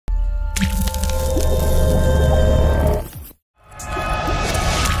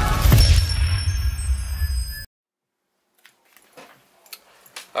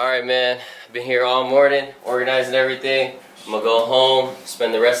Alright, man. Been here all morning, organizing everything. I'm gonna go home,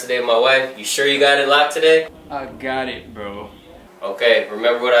 spend the rest of the day with my wife. You sure you got it locked today? I got it, bro. Okay,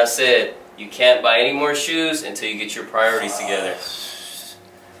 remember what I said. You can't buy any more shoes until you get your priorities together.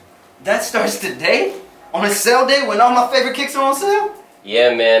 That starts today? On a sale day when all my favorite kicks are on sale?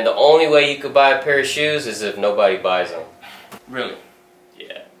 Yeah, man. The only way you could buy a pair of shoes is if nobody buys them. Really?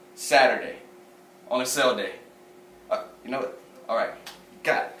 Yeah. Saturday. On a sale day. You know what? Alright.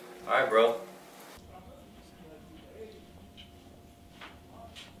 Got it. Alright, bro.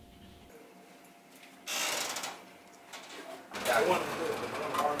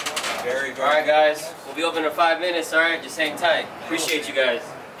 Alright, guys. We'll be open in 5 minutes, alright? Just hang tight. Appreciate you guys.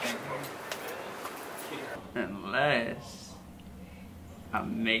 Unless I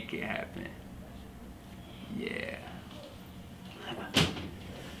make it happen. Yeah.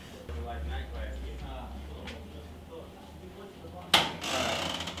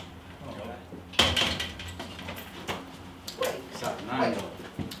 Wait.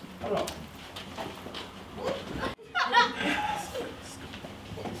 Hold on.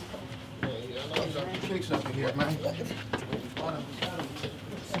 Kicks up in here, man.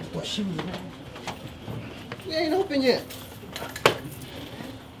 What shoes, man? We ain't open yet.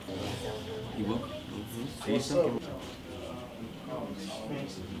 You will?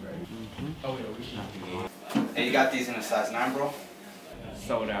 Hey, you got these in a size 9, bro?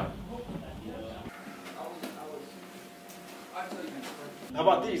 Sold out. How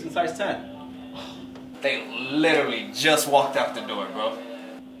about these in size 10? They literally just walked out the door, bro.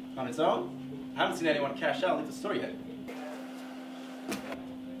 On its own? I haven't seen anyone cash out and leave the store yet.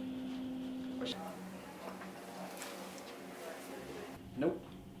 Nope.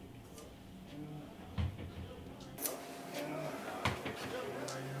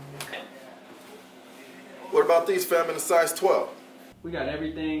 What about these, fam, in a size 12? We got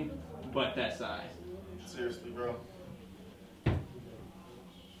everything but that size. Seriously, bro.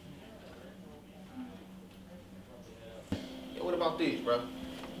 Yeah, what about these, bro?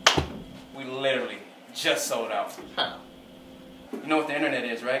 We literally just sold out. How? You know what the internet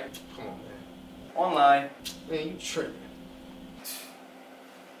is, right? Come on, man. Online. Man, you tripping.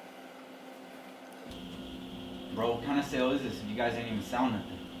 Bro, what kind of sale is this if you guys ain't even selling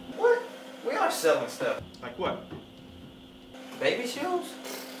nothing? What? We are selling stuff. Like what? Baby shoes?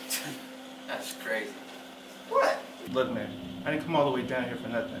 That's crazy. What? Look, man, I didn't come all the way down here for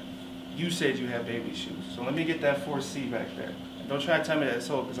nothing. You said you had baby shoes, so let me get that 4C back there. And don't try to tell me that it's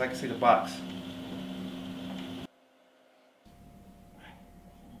sold, because I can see the box.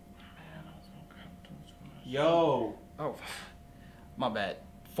 Yo. Oh, my bad.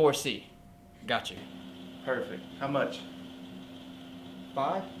 4C. Got you. Perfect. How much?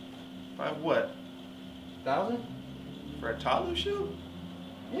 5? 5 what? 1,000? For a toddler shoe?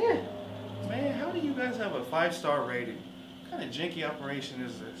 Yeah. Man, how do you guys have a 5-star rating? What kind of janky operation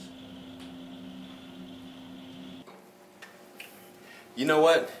is this? You know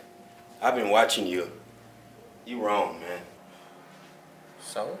what? I've been watching you. You wrong, man.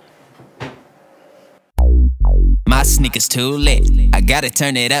 So? My sneakers too lit. I gotta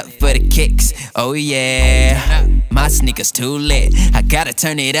turn it up for the kicks. Oh yeah. My sneakers too lit. I gotta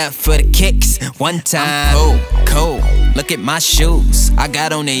turn it up for the kicks. One time. I'm cool. Look at my shoes. I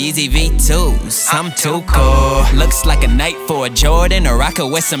got on the Easy V2s. I'm too cool. Looks like a night for a Jordan, or I could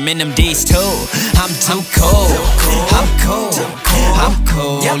wear some NMDs too. I'm too cool. I'm cool. I'm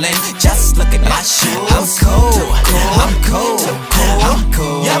cool. And just look at my shoes. I'm cool. I'm cool. I'm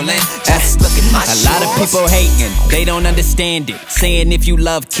cool. And just look at my shoes. A lot of people hating. They don't understand it. Saying if you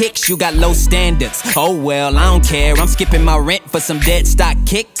love kicks, you got low standards. Oh well, I don't care. I'm skipping my rent for some dead stock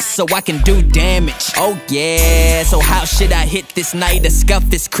kicks so I can do damage. Oh yeah. So how should I hit this night or scuff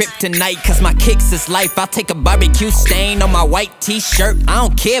this kryptonite? Cause my kicks is life. I'll take a barbecue stain on my white t-shirt. I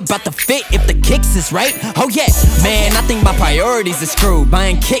don't care about the fit if the kicks is right. Oh yeah. Man, I think my priorities is screwed.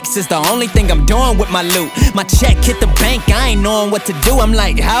 Buying kicks is the only thing I'm doing with my loot. My check hit the bank. I ain't knowing what to do. I'm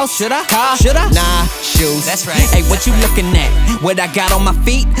like, house? Should I? Car? Should I? Nah, shoes. That's right. Hey, what you looking at? What I got on my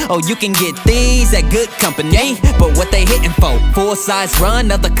feet? Oh, you can get these at good company. But what they hitting for? Full size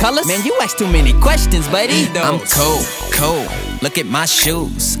run, other colors? Man, you ask too many questions, buddy. I'm cool. Look at my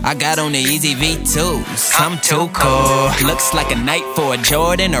shoes. I got on the Easy V2s. I'm too cool. Looks like a night for a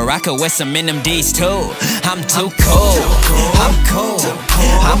Jordan, or I could wear some NMDs too. I'm too cool. I'm cool.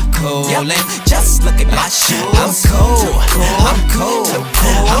 I'm cool. And just look at my shoes. I'm cool. I'm cool.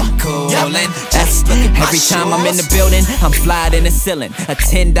 I'm cool. And just look at my shoes. Every time I'm in the building, I'm fly in the ceiling. A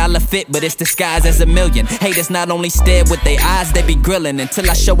 $10 fit, but it's disguised as $1 million. Haters not only stare with their eyes, they be grilling. Until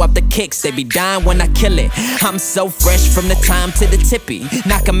I show up the kicks, they be dying when I kill it. I'm so fresh from the time to the tippy.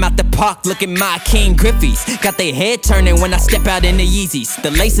 Knock 'em out the park, look at my King Griffies. Got their head turning when I step out in the Yeezys.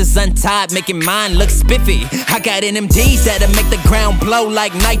 The laces untied, making mine look spiffy. I got NMDs that'll make the ground blow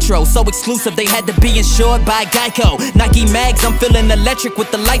like nitro. So exclusive they had to be insured by Geico. Nike mags, I'm feeling electric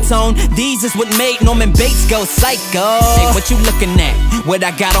with the lights on. These is what made Norman Bates go psycho. Hey, what you looking at? What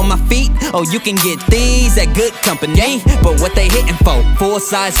I got on my feet? Oh, you can get these at Good Company. But what they hitting for? Full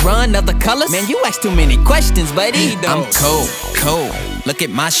size run, other colors? Man, you ask too many questions, buddy. I'm cool, cool. Look at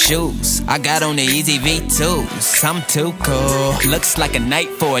my shoes. I got on the Easy V2s. I'm too cool. Looks like a night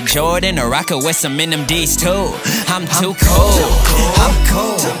for a Jordan, or I could wear some NMDs too. I'm too cool. I'm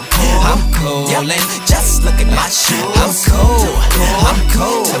cool. I'm cool. And just look at my shoes. I'm cool. I'm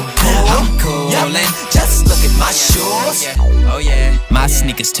cool. I'm cool. And just look at my shoes. Oh yeah. My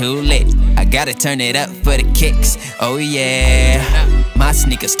sneakers too lit. I gotta turn it up for the kicks. Oh yeah. My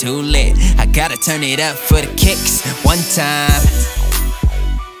sneakers too lit. I gotta turn it up for the kicks. One time.